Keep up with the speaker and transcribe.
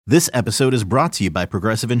This episode is brought to you by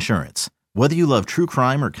Progressive Insurance. Whether you love true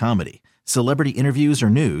crime or comedy, celebrity interviews or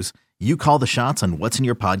news, you call the shots on what's in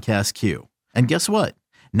your podcast queue. And guess what?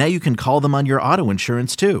 Now you can call them on your auto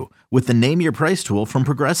insurance too with the Name Your Price tool from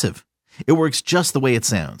Progressive. It works just the way it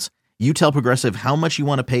sounds. You tell Progressive how much you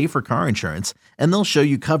want to pay for car insurance, and they'll show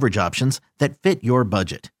you coverage options that fit your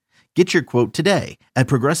budget. Get your quote today at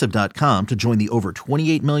Progressive.com to join the over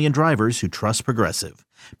 28 million drivers who trust Progressive.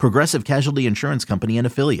 Progressive Casualty Insurance Company and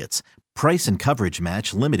Affiliates. Price and coverage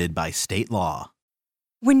match limited by state law.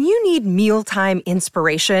 When you need mealtime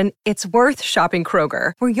inspiration, it's worth shopping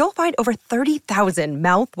Kroger, where you'll find over 30,000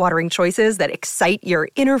 mouth-watering choices that excite your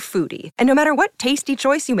inner foodie. And no matter what tasty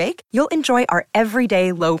choice you make, you'll enjoy our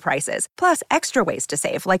everyday low prices, plus extra ways to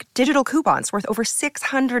save, like digital coupons worth over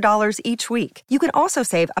 $600 each week. You can also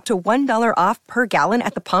save up to $1 off per gallon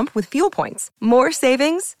at the pump with fuel points. More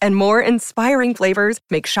savings and more inspiring flavors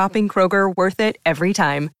make shopping Kroger worth it every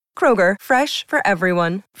time. Kroger, fresh for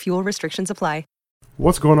everyone. Fuel restrictions apply.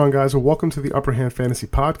 What's going on, guys? Well, welcome to the Upper Hand Fantasy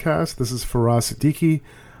Podcast. This is Faraz Siddiqui.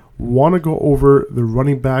 Want to go over the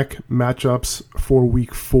running back matchups for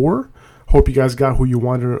Week 4. Hope you guys got who you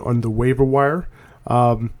wanted on the waiver wire.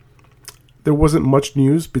 There wasn't much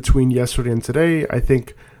news between yesterday and today. I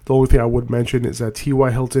think the only thing I would mention is that T.Y.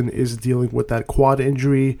 Hilton is dealing with that quad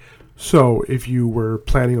injury. So if you were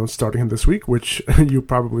planning on starting him this week, which you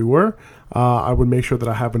probably were, I would make sure that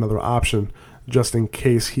I have another option just in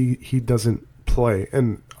case he doesn't play.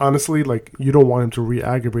 And honestly, like, you don't want him to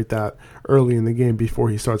re-aggravate that early in the game before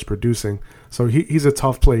he starts producing. So he's a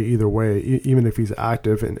tough play either way, even if he's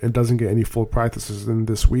active and doesn't get any full practices in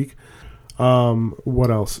this week. What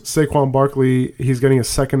else? Saquon Barkley, he's getting a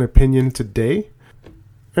second opinion today,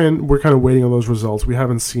 and we're kind of waiting on those results. We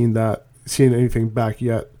haven't seen anything back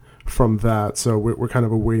yet from that, so we're kind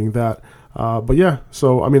of awaiting that. But yeah,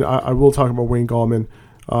 so I mean, I will talk about Wayne Gallman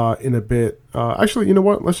in a bit. Actually, you know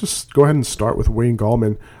what? Let's just go ahead and start with Wayne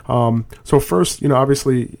Gallman. So first,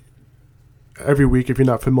 obviously, every week, if you're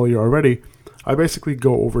not familiar already, I basically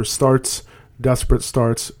go over starts, desperate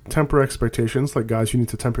starts, temper expectations, like guys you need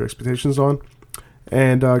to temper expectations on,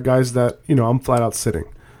 and guys that, I'm flat out sitting.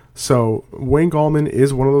 So Wayne Gallman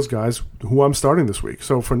is one of those guys who I'm starting this week.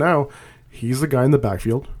 So for now, he's the guy in the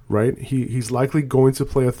backfield, right? He's likely going to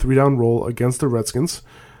play a 3-down role against the Redskins.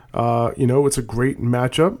 It's a great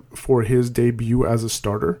matchup for his debut as a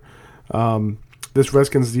starter. This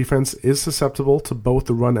Redskins defense is susceptible to both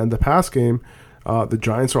the run and the pass game. The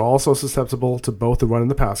Giants are also susceptible to both the run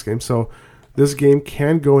and the pass game. So this game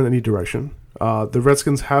can go in any direction. The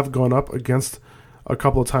Redskins have gone up against a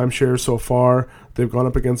couple of timeshares so far. They've gone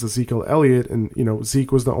up against Ezekiel Elliott, and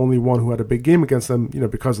Zeke was the only one who had a big game against them.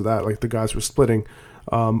 Because of that, like, the guys were splitting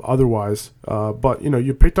otherwise. But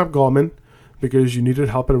you picked up Gallman because you needed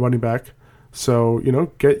help at running back. So,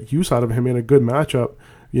 get use out of him in a good matchup,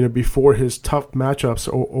 before his tough matchups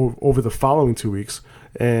over the following 2 weeks.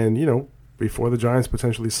 And, before the Giants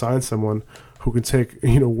potentially sign someone who can take,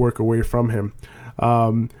 work away from him.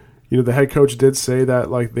 The head coach did say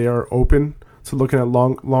that, like, they are open to looking at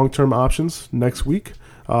long-term options next week.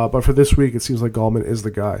 But for this week, it seems like Gallman is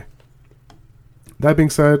the guy. That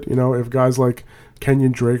being said, if guys like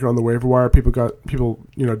Kenyon Drake are on the waiver wire, people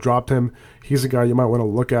dropped him. He's a guy you might want to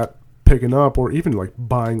look at picking up, or even like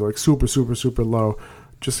buying, like super, super, super low,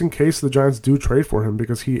 just in case the Giants do trade for him,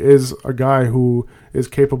 because he is a guy who is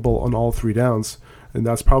capable on all 3 downs, and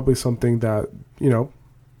that's probably something that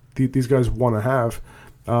these guys want to have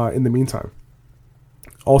in the meantime.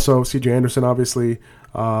 Also, C.J. Anderson, obviously,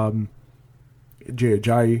 Jay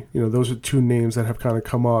Ajayi, those are 2 names that have kind of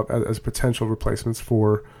come up as potential replacements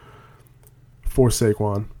for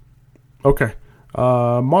Saquon. Okay.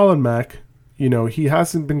 Marlon Mack, he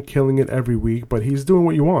hasn't been killing it every week, but he's doing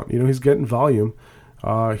what you want. He's getting volume.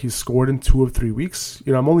 He's scored in 2 of 3 weeks.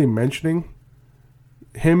 I'm only mentioning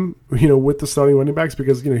him, with the starting running backs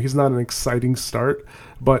because, he's not an exciting start,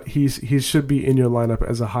 but he should be in your lineup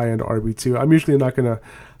as a high-end RB2. I'm usually not going to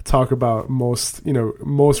talk about most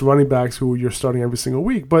running backs who you're starting every single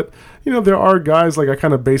week, but, there are guys, like, I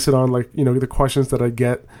kind of base it on, like, the questions that I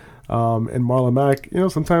get. And Marlon Mack,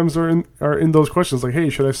 sometimes are in those questions, like, hey,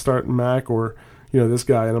 should I start Mack or, this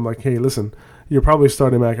guy? And I'm like, hey, listen, you're probably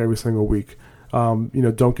starting Mack every single week.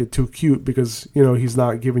 Don't get too cute because, he's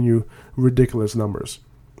not giving you ridiculous numbers.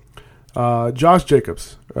 Josh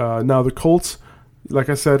Jacobs. Now the Colts, like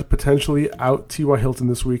I said, potentially out T.Y. Hilton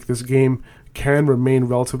this week. This game can remain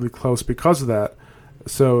relatively close because of that.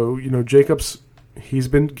 So, Jacobs, he's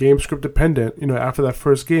been game script dependent. After that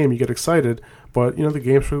first game, you get excited, but,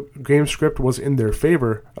 the game script was in their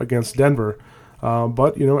favor against Denver.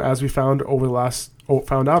 But, as we found out over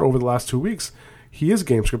the last 2 weeks, he is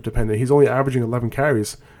game script dependent. He's only averaging 11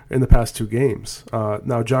 carries in the past 2 games.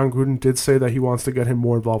 Now, John Gruden did say that he wants to get him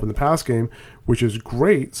more involved in the pass game, which is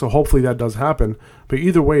great. So hopefully that does happen. But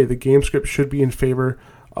either way, the game script should be in favor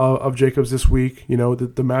of Jacobs this week. The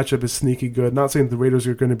matchup is sneaky good. Not saying the Raiders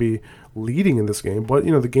are going to be leading in this game, but,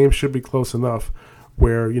 the game should be close enough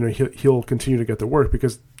where, he'll continue to get the work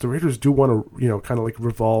because the Raiders do want to, kind of like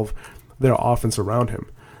revolve their offense around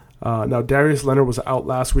him. Now, Darius Leonard was out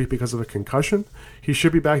last week because of a concussion. He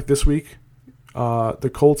should be back this week.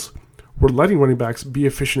 The Colts were letting running backs be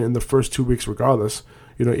efficient in the first 2 weeks regardless,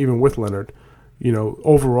 even with Leonard.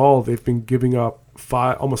 Overall, they've been giving up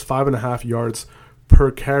almost 5.5 yards per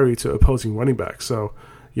carry to opposing running backs. So,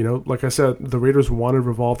 like I said, the Raiders want to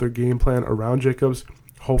revolve their game plan around Jacobs.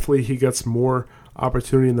 Hopefully he gets more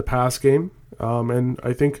opportunity in the pass game. And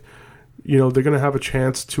I think, they're going to have a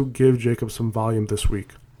chance to give Jacobs some volume this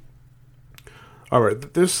week. All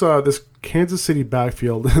right, this Kansas City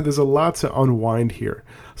backfield, there's a lot to unwind here.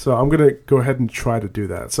 So I'm going to go ahead and try to do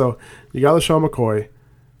that. So you got LeSean McCoy,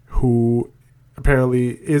 who apparently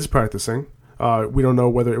is practicing. We don't know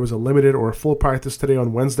whether it was a limited or a full practice today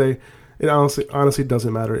on Wednesday. It honestly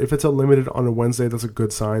doesn't matter. If it's a limited on a Wednesday, that's a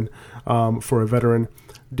good sign for a veteran.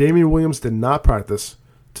 Damian Williams did not practice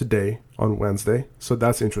today on Wednesday, so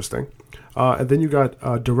that's interesting. And then you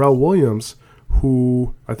got Darrell Williams,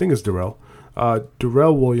 who I think is Darrell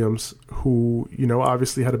Williams, who,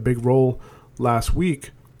 obviously had a big role last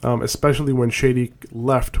week, especially when Shady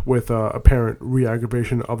left with apparent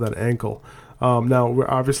re-aggravation of that ankle. Now, we're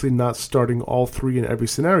obviously not starting all 3 in every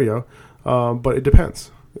scenario, but it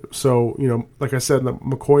depends. So, like I said,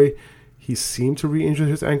 McCoy, he seemed to re-injure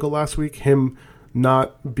his ankle last week. Him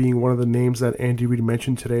not being one of the names that Andy Reid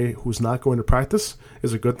mentioned today who's not going to practice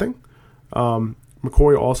is a good thing.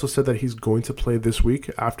 McCoy also said that he's going to play this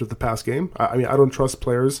week after the past game. I mean, I don't trust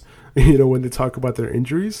players, when they talk about their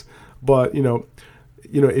injuries. But,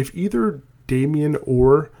 if either Damian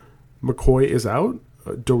or McCoy is out,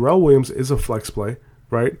 Darrell Williams is a flex play,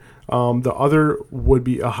 right? The other would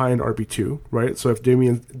be a high-end RB2, right? So if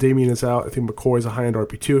Damian is out, I think McCoy is a high-end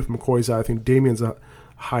RB2. If McCoy is out, I think Damian's a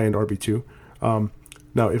high-end RB2.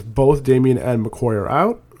 Now, if both Damian and McCoy are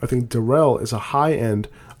out, I think Darrell is a high-end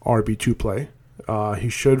RB2 play. He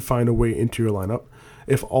should find a way into your lineup.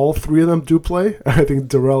 If all 3 of them do play, I think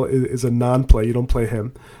Darrell is a non-play. You don't play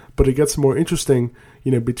him. But it gets more interesting,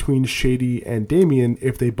 between Shady and Damian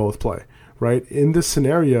if they both play, right? In this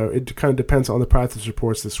scenario, it kind of depends on the practice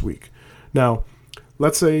reports this week. Now,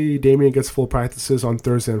 let's say Damian gets full practices on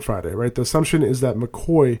Thursday and Friday, right? The assumption is that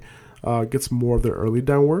McCoy gets more of the early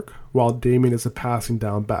down work while Damian is a passing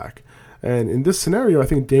down back. And in this scenario, I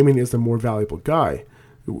think Damian is the more valuable guy.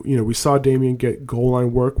 We saw Damian get goal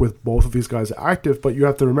line work with both of these guys active, but you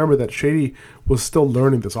have to remember that Shady was still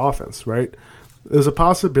learning this offense, right? There's a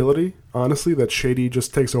possibility, honestly, that Shady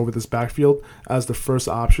just takes over this backfield as the first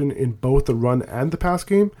option in both the run and the pass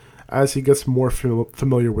game as he gets more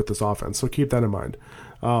familiar with this offense. So keep that in mind.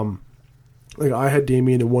 I had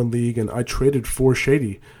Damian in one league, and I traded for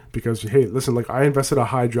Shady because, hey, listen, I invested a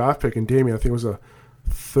high draft pick in Damian. I think it was a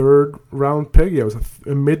 3rd round pick. Yeah, it was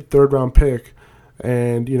a mid-3rd round pick.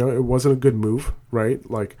 And, it wasn't a good move, right?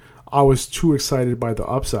 I was too excited by the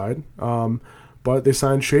upside. But they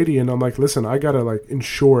signed Shady, and I'm like, listen, I got to,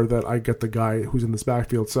 ensure that I get the guy who's in this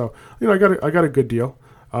backfield. So, I got a good deal.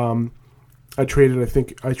 I traded,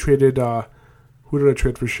 who did I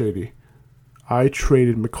trade for Shady? I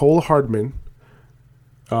traded Mecole Hardman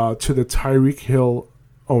to the Tyreek Hill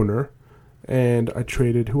owner. And I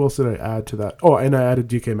traded, who else did I add to that? Oh, and I added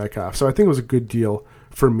DK Metcalf. So I think it was a good deal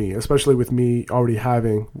for me, especially with me already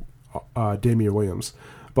having Damian Williams.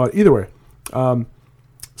 But either way,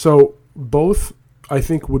 so both I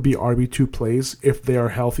think would be RB2 plays if they are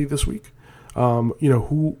healthy this week.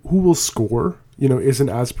 Who will score, isn't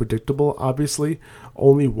as predictable, obviously.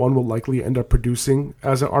 Only one will likely end up producing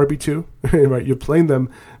as an RB2, right? You're playing them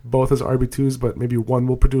both as RB2s, but maybe one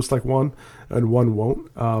will produce like one and one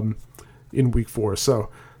won't in week 4. So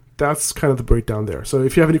that's kind of the breakdown there. So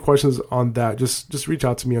if you have any questions on that, just reach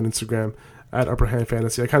out to me on Instagram at Upper Hand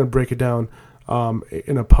Fantasy. I kind of break it down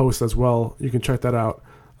in a post as well. You can check that out.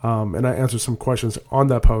 And I answer some questions on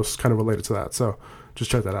that post kind of related to that. So just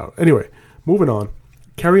check that out. Anyway, moving on.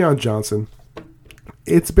 Kerryon Johnson.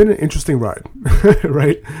 It's been an interesting ride,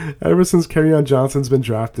 right? Ever since Kerryon Johnson's been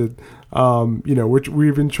drafted,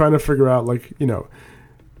 we've been trying to figure out,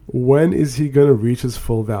 when is he going to reach his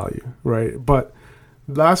full value, right? But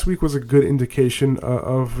last week was a good indication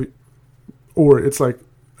or it's like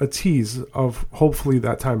a tease of hopefully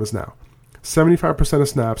that time is now. 75% of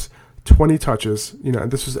snaps, 20 touches,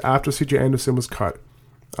 and this was after C.J. Anderson was cut.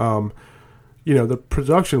 the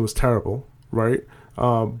production was terrible, right?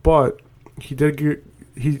 But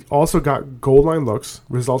he also got goal line looks,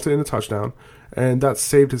 resulted in a touchdown, and that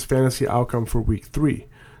saved his fantasy outcome for week 3.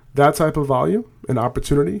 That type of volume and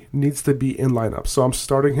opportunity needs to be in lineup. So I'm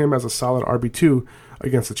starting him as a solid RB2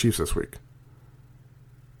 against the Chiefs this week.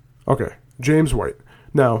 Okay, James White.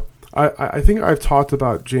 Now, I think I've talked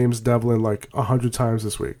about James Devlin like 100 times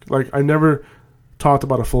this week. Like, I never talked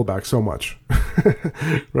about a fullback so much,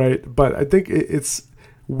 right? But I think it's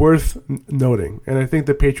worth noting. And I think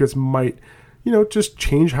the Patriots might, just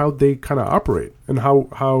change how they kind of operate and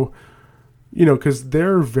how because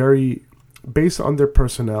they're very, based on their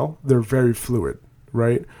personnel, they're very fluid,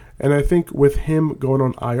 right? And I think with him going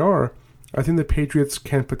on IR, I think the Patriots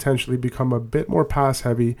can potentially become a bit more pass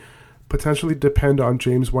heavy, potentially depend on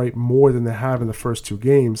James White more than they have in the first 2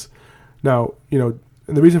 games. Now, and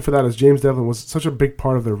the reason for that is James Devlin was such a big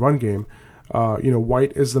part of their run game.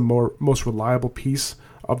 White is the most reliable piece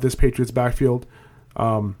of this Patriots backfield.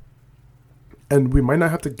 And we might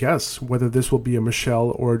not have to guess whether this will be a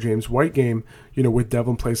Michel or a James White game, with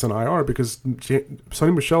Devlin placed on IR, because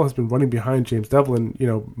Sonny Michel has been running behind James Devlin,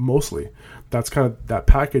 mostly. That's kind of that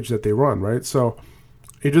package that they run, right? So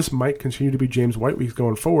it just might continue to be James White weeks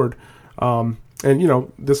going forward. And,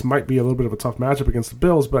 this might be a little bit of a tough matchup against the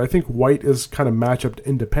Bills, but I think White is kind of matchup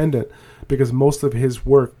independent because most of his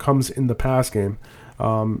work comes in the pass game.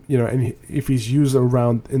 And if he's used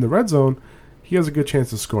around in the red zone, he has a good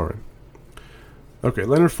chance of scoring. Okay,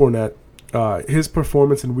 Leonard Fournette, his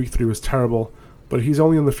performance in week 3 was terrible, but he's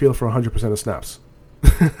only on the field for 100% of snaps.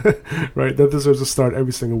 Right? That deserves a start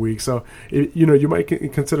every single week. So, you might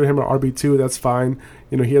consider him an RB2. That's fine.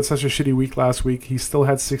 He had such a shitty week last week. He still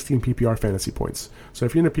had 16 PPR fantasy points. So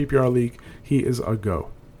if you're in a PPR league, he is a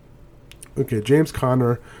go. Okay, James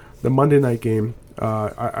Conner, the Monday night game.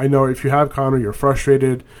 I know if you have Conner, you're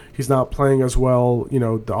frustrated. He's not playing as well.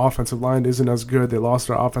 The offensive line isn't as good. They lost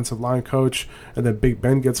their offensive line coach, and then Big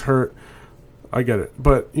Ben gets hurt. I get it.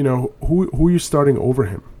 But, who are you starting over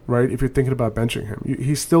him, right? If you're thinking about benching him.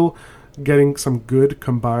 He's still getting some good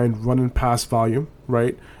combined run and pass volume,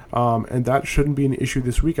 right? And that shouldn't be an issue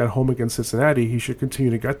this week at home against Cincinnati. He should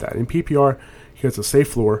continue to get that. In PPR, he has a safe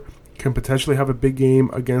floor, can potentially have a big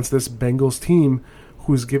game against this Bengals team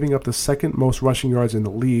who's giving up the second most rushing yards in the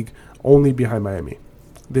league, only behind Miami.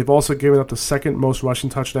 They've also given up the second most rushing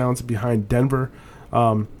touchdowns behind Denver.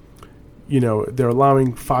 They're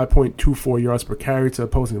allowing 5.24 yards per carry to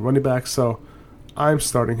opposing running backs, so I'm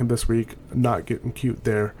starting him this week, not getting cute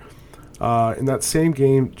there. In that same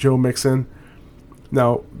game, Joe Mixon.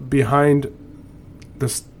 Now, behind the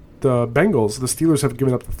Bengals, the Steelers have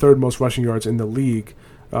given up the 3rd most rushing yards in the league,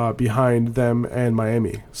 behind them and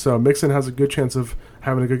Miami. So Mixon has a good chance of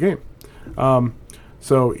having a good game.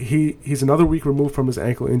 So he's another week removed from his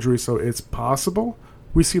ankle injury, so it's possible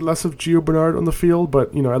we see less of Gio Bernard on the field,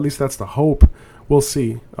 but at least that's the hope. We'll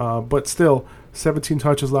see. But still, 17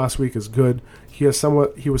 touches last week is good. He was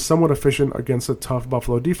somewhat efficient against a tough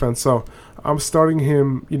Buffalo defense, so I'm starting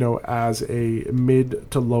him, as a mid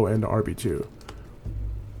to low end RB2.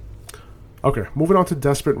 Okay, moving on to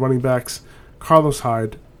desperate running backs. Carlos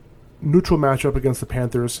Hyde, neutral matchup against the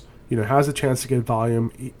Panthers, has a chance to get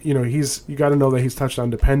volume. You got to know that he's touchdown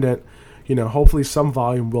dependent. Hopefully some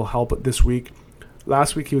volume will help this week.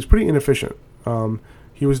 Last week he was pretty inefficient.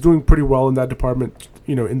 He was doing pretty well in that department,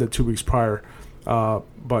 in the 2 weeks prior.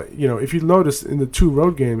 But if you notice in the 2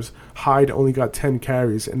 road games, Hyde only got 10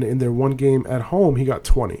 carries, and in their 1 game at home, he got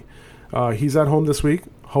 20. He's at home this week.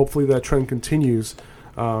 Hopefully that trend continues.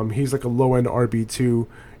 He's like a low-end RB2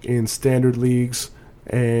 in standard leagues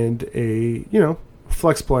and a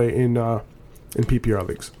flex play in PPR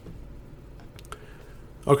leagues.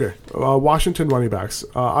 Okay, Washington running backs.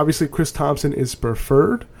 Obviously, Chris Thompson is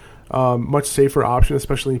preferred, much safer option,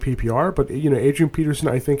 especially in PPR. But Adrian Peterson,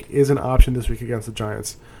 I think, is an option this week against the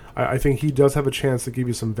Giants. I think he does have a chance to give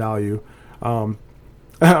you some value. I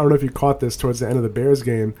don't know if you caught this towards the end of the Bears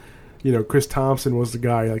game. Chris Thompson was the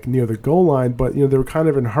guy near the goal line, but they were kind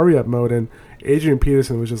of in hurry up mode, and Adrian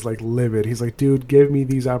Peterson was just livid. He's like, dude, give me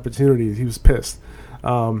these opportunities. He was pissed.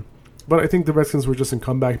 But I think the Redskins were just in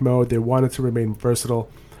comeback mode. They wanted to remain versatile.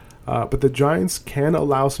 But the Giants can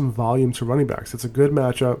allow some volume to running backs. It's a good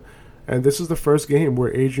matchup, and this is the first game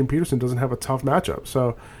where Adrian Peterson doesn't have a tough matchup.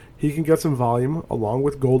 So he can get some volume along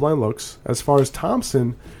with goal line looks. As far as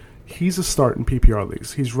Thompson, he's a start in PPR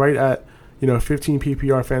leagues. He's right at 15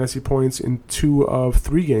 PPR fantasy points in 2 of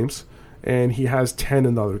 3 games, and he has 10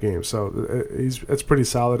 in the other game. So it's pretty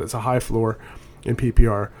solid. It's a high floor in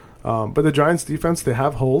PPR. But the Giants' defense, they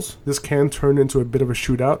have holes. This can turn into a bit of a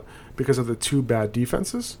shootout because of the 2 bad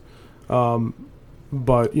defenses.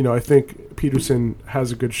 But, I think Peterson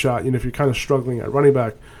has a good shot. If you're kind of struggling at running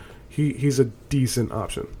back, he's a decent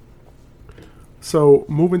option. So,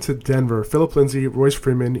 moving to Denver, Phillip Lindsay, Royce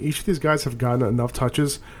Freeman, each of these guys have gotten enough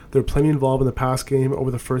touches. They're plenty involved in the pass game over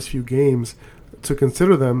the first few games to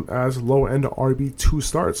consider them as low-end RB2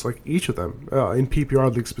 starts, like each of them, in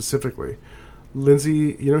PPR leagues specifically.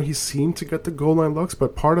 Lindsay, he seemed to get the goal line looks,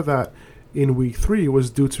 but part of that in week 3 was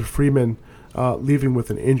due to Freeman leaving with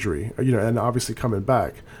an injury, and obviously coming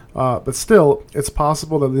back. But still, it's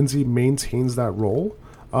possible that Lindsay maintains that role.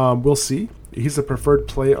 We'll see. He's the preferred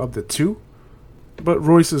play of the two. But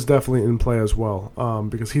Royce is definitely in play as well,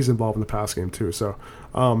 because he's involved in the pass game too. So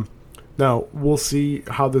now we'll see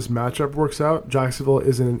how this matchup works out. Jacksonville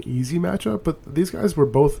isn't an easy matchup, but these guys were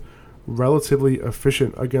both relatively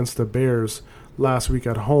efficient against the Bears last week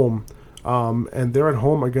at home, and they're at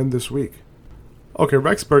home again this week. Okay,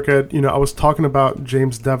 Rex Burkhead, I was talking about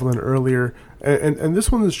James Devlin earlier, and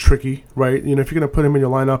this one is tricky, right? If you're going to put him in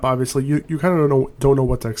your lineup, obviously you kind of don't know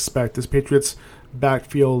what to expect. This Patriots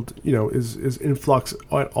backfield, is in flux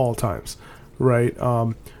at all times, right?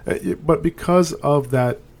 But because of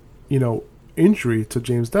that, injury to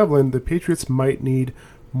James Devlin, the Patriots might need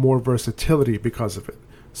more versatility because of it.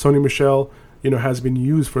 Sony Michel, has been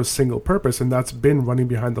used for a single purpose, and that's been running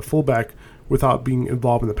behind the fullback without being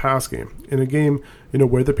involved in the pass game. In a game,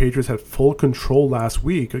 where the Patriots had full control last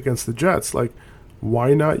week against the Jets,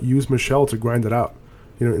 why not use Michel to grind it out?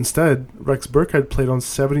 Instead, Rex Burkhead played on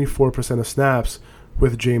 74% of snaps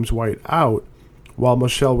with James White out, while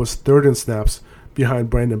Michel was third in snaps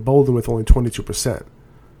behind Brandon Bolden with only 22%.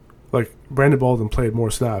 Brandon Bolden played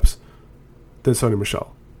more snaps than Sony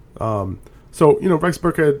Michel. So, Rex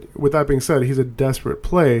Burkhead, with that being said, he's a desperate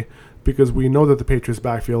play because we know that the Patriots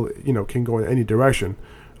backfield, can go in any direction.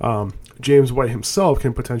 James White himself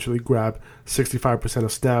can potentially grab 65%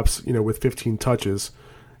 of snaps, with 15 touches.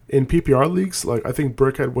 In PPR leagues, I think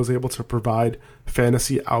Burkhead was able to provide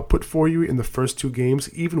fantasy output for you in the first 2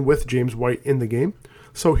 games, even with James White in the game.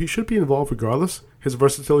 So he should be involved regardless. His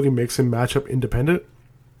versatility makes him matchup independent.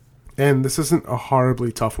 And this isn't a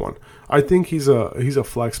horribly tough one. I think he's a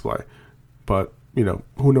flex play. But,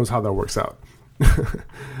 who knows how that works out.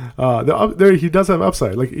 There he does have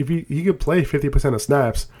upside. If he could play 50% of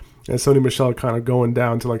snaps and Sony Michel kind of going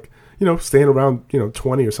down to staying around,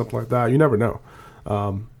 20 or something like that. You never know.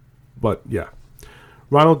 But yeah,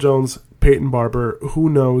 Ronald Jones, Peyton Barber, who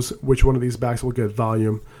knows which one of these backs will get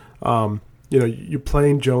volume. You're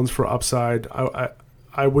playing Jones for upside.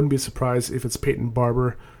 I wouldn't be surprised if it's Peyton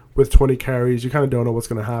Barber with 20 carries. You kind of don't know what's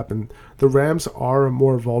going to happen. The Rams are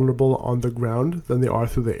more vulnerable on the ground than they are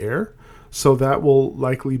through the air. So that will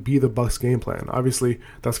likely be the Bucs' game plan. Obviously,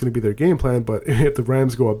 that's going to be their game plan, but if the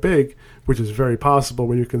Rams go up big, which is very possible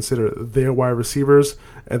when you consider their wide receivers,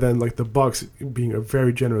 and then the Bucs being a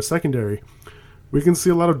very generous secondary, we can see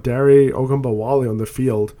a lot of Dare Ogunbowale on the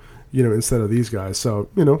field, instead of these guys. So,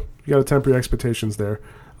 you got to temper your expectations there.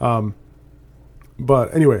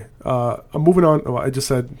 But anyway, I'm moving on. Well, I just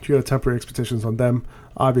said you got to temper your expectations on them.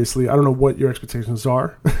 Obviously, I don't know what your expectations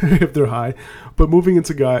are if they're high, but moving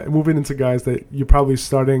into guys that you're probably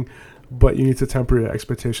starting, but you need to temper your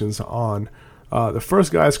expectations on. The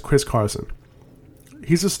first guy is Chris Carson.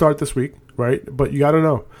 He's a start this week, right? But you got to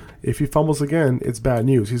know, if he fumbles again, it's bad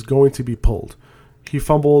news. He's going to be pulled. He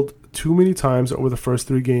fumbled too many times over the first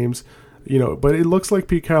 3 games, but it looks like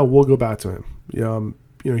Pete Carroll will go back to him.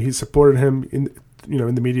 He supported him in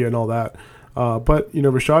the media and all that. But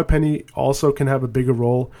Rashad Penny also can have a bigger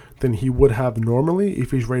role than he would have normally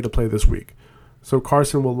if he's ready to play this week. So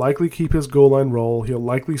Carson will likely keep his goal line role. He'll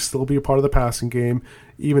likely still be a part of the passing game,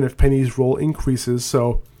 even if Penny's role increases.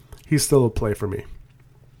 So he's still a play for me.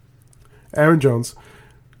 Aaron Jones.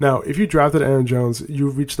 Now, if you drafted Aaron Jones,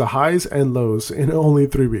 you've reached the highs and lows in only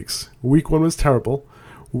 3 weeks. Week 1 was terrible.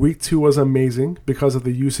 Week 2 was amazing because of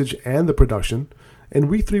the usage and the production. And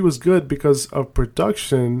week 3 was good because of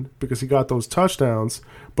production, because he got those touchdowns,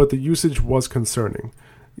 but the usage was concerning.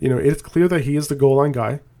 It's clear that he is the goal line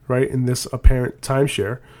guy, right, in this apparent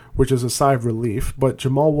timeshare, which is a sigh of relief, but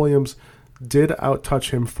Jamal Williams did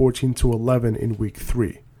outtouch him 14-11 in week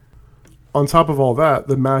 3. On top of all that,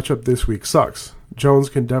 the matchup this week sucks. Jones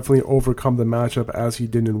can definitely overcome the matchup as he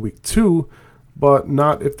did in week 2, but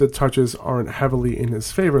not if the touches aren't heavily in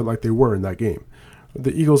his favor like they were in that game.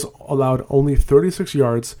 The Eagles allowed only 36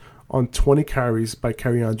 yards on 20 carries by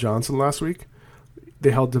Kerryon Johnson last week.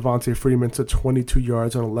 They held Devontae Freeman to 22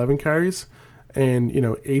 yards on 11 carries, and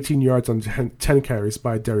 18 yards on 10 carries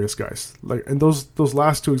by Darius Geis. And those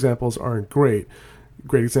last 2 examples aren't great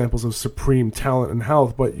examples of supreme talent and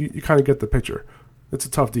health, but you kind of get the picture. It's a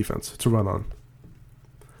tough defense to run on.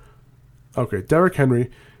 Okay, Derrick Henry,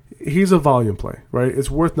 he's a volume play, right? It's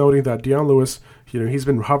worth noting that Dion Lewis, he's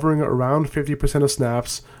been hovering around 50% of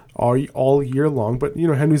snaps all year long, but,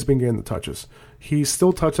 Henry's been getting the touches. He's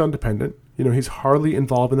still touchdown dependent. He's hardly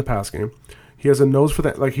involved in the pass game. He has a nose for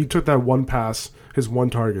that. Like, he took that one pass, his one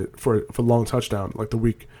target for long touchdown, like the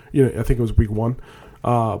week, I think it was week 1.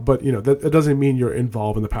 But, that doesn't mean you're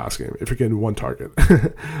involved in the pass game if you're getting one target.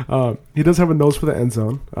 He does have a nose for the end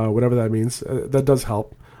zone, whatever that means. That does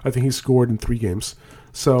help. I think he scored in 3 games.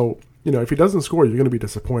 So, if he doesn't score, you're going to be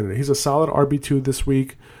disappointed. He's a solid RB2 this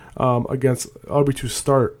week against RB2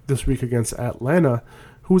 start this week against Atlanta,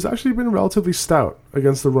 who's actually been relatively stout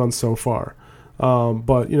against the run so far.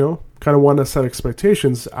 But, kind of want to set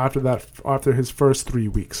expectations after his first 3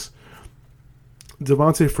 weeks.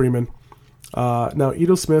 Devontae Freeman. Now,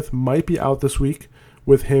 Ito Smith might be out this week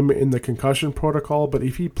with him in the concussion protocol, but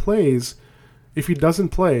if he doesn't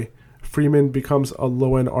play, Freeman becomes a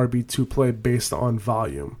low-end RB2 play based on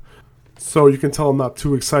volume. So you can tell I'm not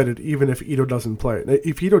too excited even if Ito doesn't play.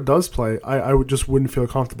 If Ito does play, I wouldn't feel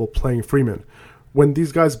comfortable playing Freeman. When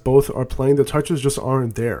these guys both are playing, the touches just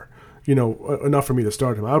aren't there, enough for me to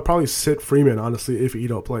start him. I would probably sit Freeman, honestly, if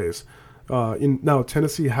Ito plays. Now,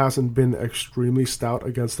 Tennessee hasn't been extremely stout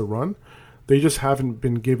against the run. They just haven't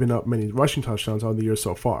been giving up many rushing touchdowns on the year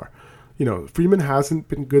so far. Freeman hasn't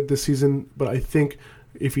been good this season, but I think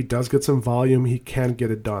if he does get some volume, he can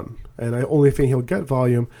get it done. And I only think he'll get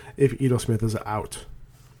volume if Ito Smith is out.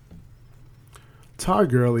 Todd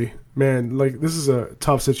Gurley, man, this is a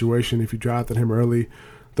tough situation if you drafted him early.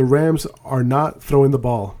 The Rams are not throwing the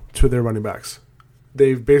ball to their running backs.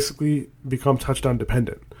 They've basically become touchdown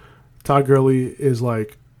dependent. Todd Gurley is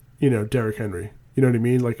like, Derrick Henry. You know what I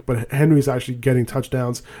mean? But Henry's actually getting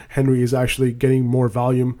touchdowns. Henry is actually getting more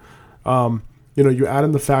volume. You add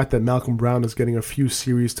in the fact that Malcolm Brown is getting a few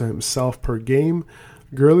series to himself per game.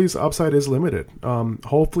 Gurley's upside is limited.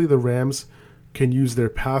 Hopefully the Rams can use their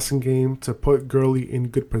passing game to put Gurley in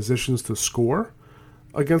good positions to score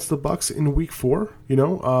against the Bucs in Week 4.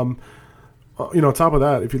 On top of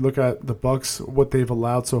that, if you look at the Bucs, what they've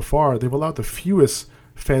allowed so far, they've allowed the fewest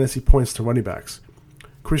fantasy points to running backs.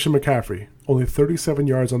 Christian McCaffrey, only 37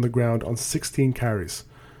 yards on the ground on 16 carries.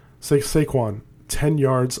 Saquon, 10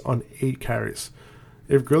 yards on 8 carries.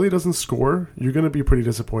 If Gurley doesn't score, you're going to be pretty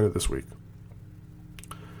disappointed this week.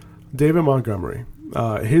 David Montgomery.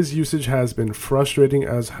 His usage has been frustrating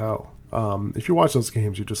as hell. If you watch those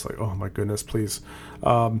games, you're just like, oh my goodness, please.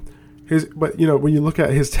 But when you look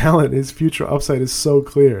at his talent, his future upside is so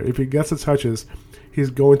clear. If he gets the touches,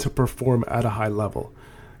 he's going to perform at a high level.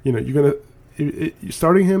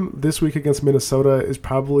 Starting him this week against Minnesota is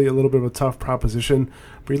probably a little bit of a tough proposition.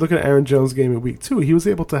 But you look at Aaron Jones' game in Week 2, he was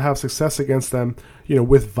able to have success against them,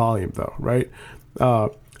 with volume though, right?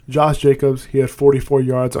 Josh Jacobs, he had 44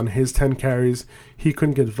 yards on his 10 carries. He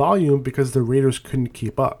couldn't get volume because the Raiders couldn't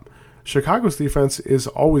keep up. Chicago's defense is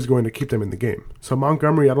always going to keep them in the game. So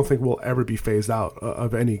Montgomery, I don't think will ever be phased out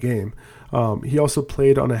of any game. He also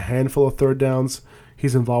played on a handful of third downs.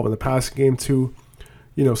 He's involved in the passing game too.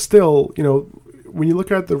 When you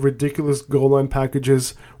look at the ridiculous goal line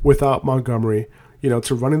packages without Montgomery,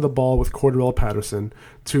 to running the ball with Cordarrelle Patterson,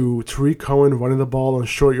 to Tariq Cohen running the ball in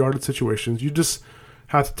short yardage situations, you just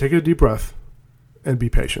have to take a deep breath and be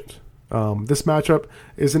patient. This matchup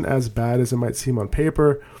isn't as bad as it might seem on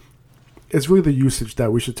paper. It's really the usage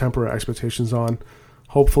that we should temper our expectations on.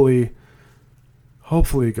 Hopefully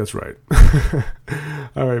it gets right.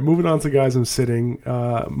 All right, moving on to guys I'm sitting.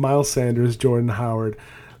 Miles Sanders, Jordan Howard.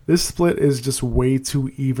 This split is just way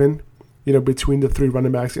too even, between the 3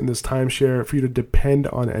 running backs in this timeshare for you to depend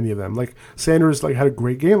on any of them. Sanders had a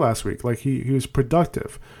great game last week. He was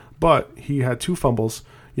productive, but he had 2 fumbles,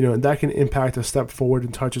 and that can impact a step forward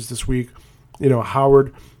in touches this week.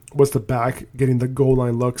 Howard was the back getting the goal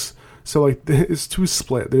line looks. So it's too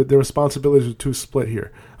split. Their responsibilities are too split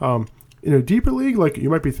here. In a deeper league, you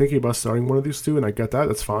might be thinking about starting one of these 2, and I get that.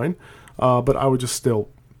 That's fine. But I would just still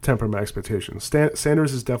temper my expectations.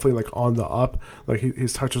 Sanders is definitely on the up.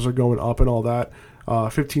 His touches are going up and all that.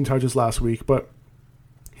 15 touches last week, but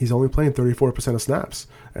he's only playing 34% of snaps.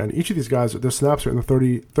 And each of these guys, their snaps are in the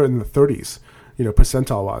 30s,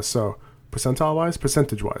 percentage-wise.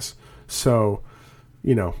 So,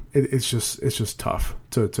 it's just tough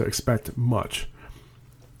to expect much.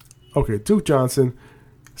 Okay, Duke Johnson,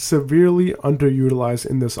 severely underutilized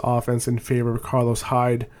in this offense in favor of Carlos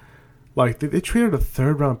Hyde. They traded a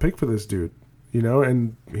 3rd-round pick for this dude,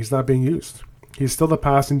 and he's not being used. He's still the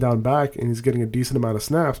passing down back, and he's getting a decent amount of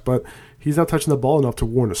snaps, but he's not touching the ball enough to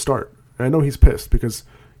warrant a start. And I know he's pissed because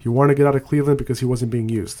he wanted to get out of Cleveland because he wasn't being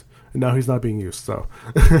used. and now he's not being used. So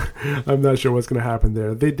I'm not sure what's going to happen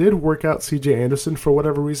there. They did work out CJ Anderson for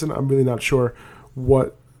whatever reason. I'm really not sure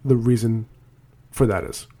what the reason for that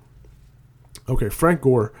is. Okay, Frank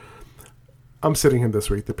Gore. I'm sitting him this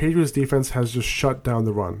week. The Patriots defense has just shut down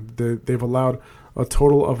the run. They've allowed a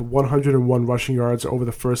total of 101 rushing yards over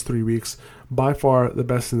the first 3 weeks, by far the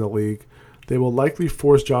best in the league. They will likely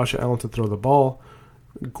force Josh Allen to throw the ball.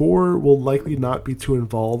 Gore will likely not be too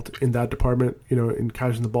involved in that department, in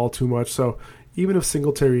catching the ball too much. So even if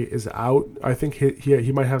Singletary is out, I think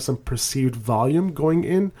he might have some perceived volume going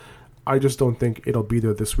in. I just don't think it'll be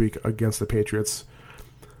there this week against the Patriots.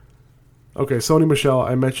 Okay, Sony Michel,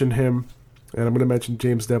 I mentioned him, and I'm going to mention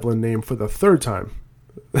James Devlin name for the third time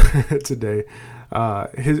today.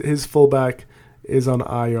 His fullback is on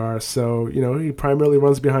IR, so he primarily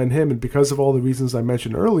runs behind him, and because of all the reasons I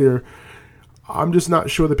mentioned earlier, I'm just not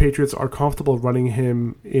sure the Patriots are comfortable running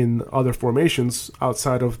him in other formations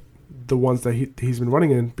outside of the ones that he's been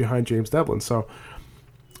running in behind James Devlin. So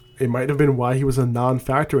it might have been why he was a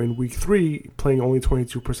non-factor in Week 3, playing only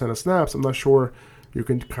 22% of snaps. I'm not sure you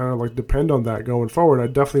can kind of depend on that going forward. I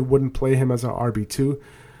definitely wouldn't play him as an RB2,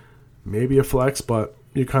 maybe a flex, but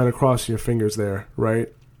you kind of cross your fingers there, right?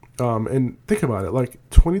 And think about it,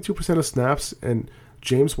 22% of snaps, and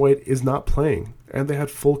James White is not playing, and they had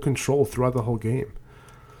full control throughout the whole game.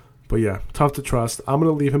 But yeah, tough to trust. I'm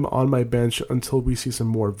going to leave him on my bench until we see some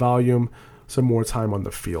more volume, some more time on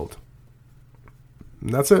the field.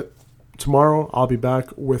 And that's it. Tomorrow, I'll be back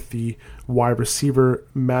with the wide receiver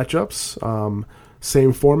matchups.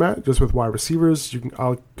 Same format, just with wide receivers.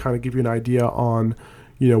 I'll kind of give you an idea on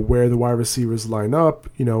where the wide receivers line up,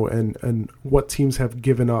 and what teams have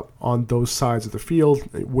given up on those sides of the field,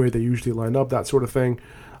 where they usually line up, that sort of thing,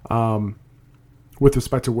 with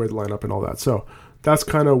respect to where they line up and all that. So that's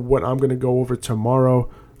kind of what I'm going to go over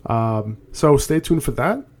tomorrow. So stay tuned for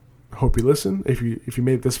that. Hope you listen. If you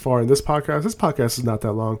made it this far in this podcast is not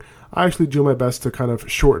that long. I actually do my best to kind of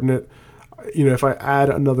shorten it. If I add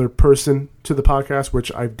another person to the podcast,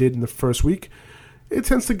 which I did in the first week, it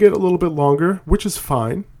tends to get a little bit longer, which is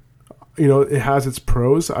fine. It has its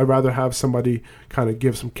pros. I'd rather have somebody kind of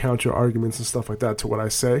give some counter arguments and stuff like that to what I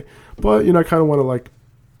say. But, I kind of want to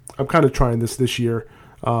I'm kind of trying this year,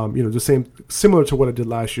 similar to what I did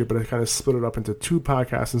last year, but I kind of split it up into 2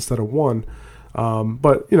 podcasts instead of 1.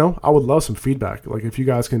 But, I would love some feedback. If you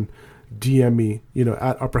guys can DM me,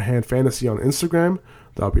 at Upper Hand Fantasy on Instagram,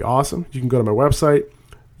 that would be awesome. You can go to my website.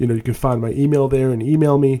 You can find my email there and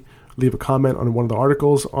email me. Leave a comment on one of the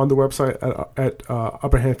articles on the website at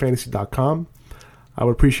upperhandfantasy.com. I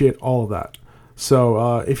would appreciate all of that.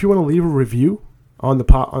 So if you want to leave a review on the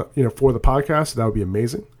for the podcast, that would be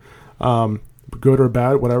amazing. Good or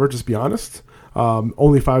bad, whatever, just be honest.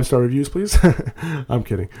 Only 5-star reviews, please. I'm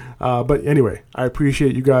kidding. But anyway, I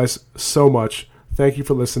appreciate you guys so much. Thank you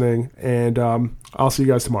for listening, and I'll see you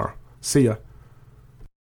guys tomorrow. See ya.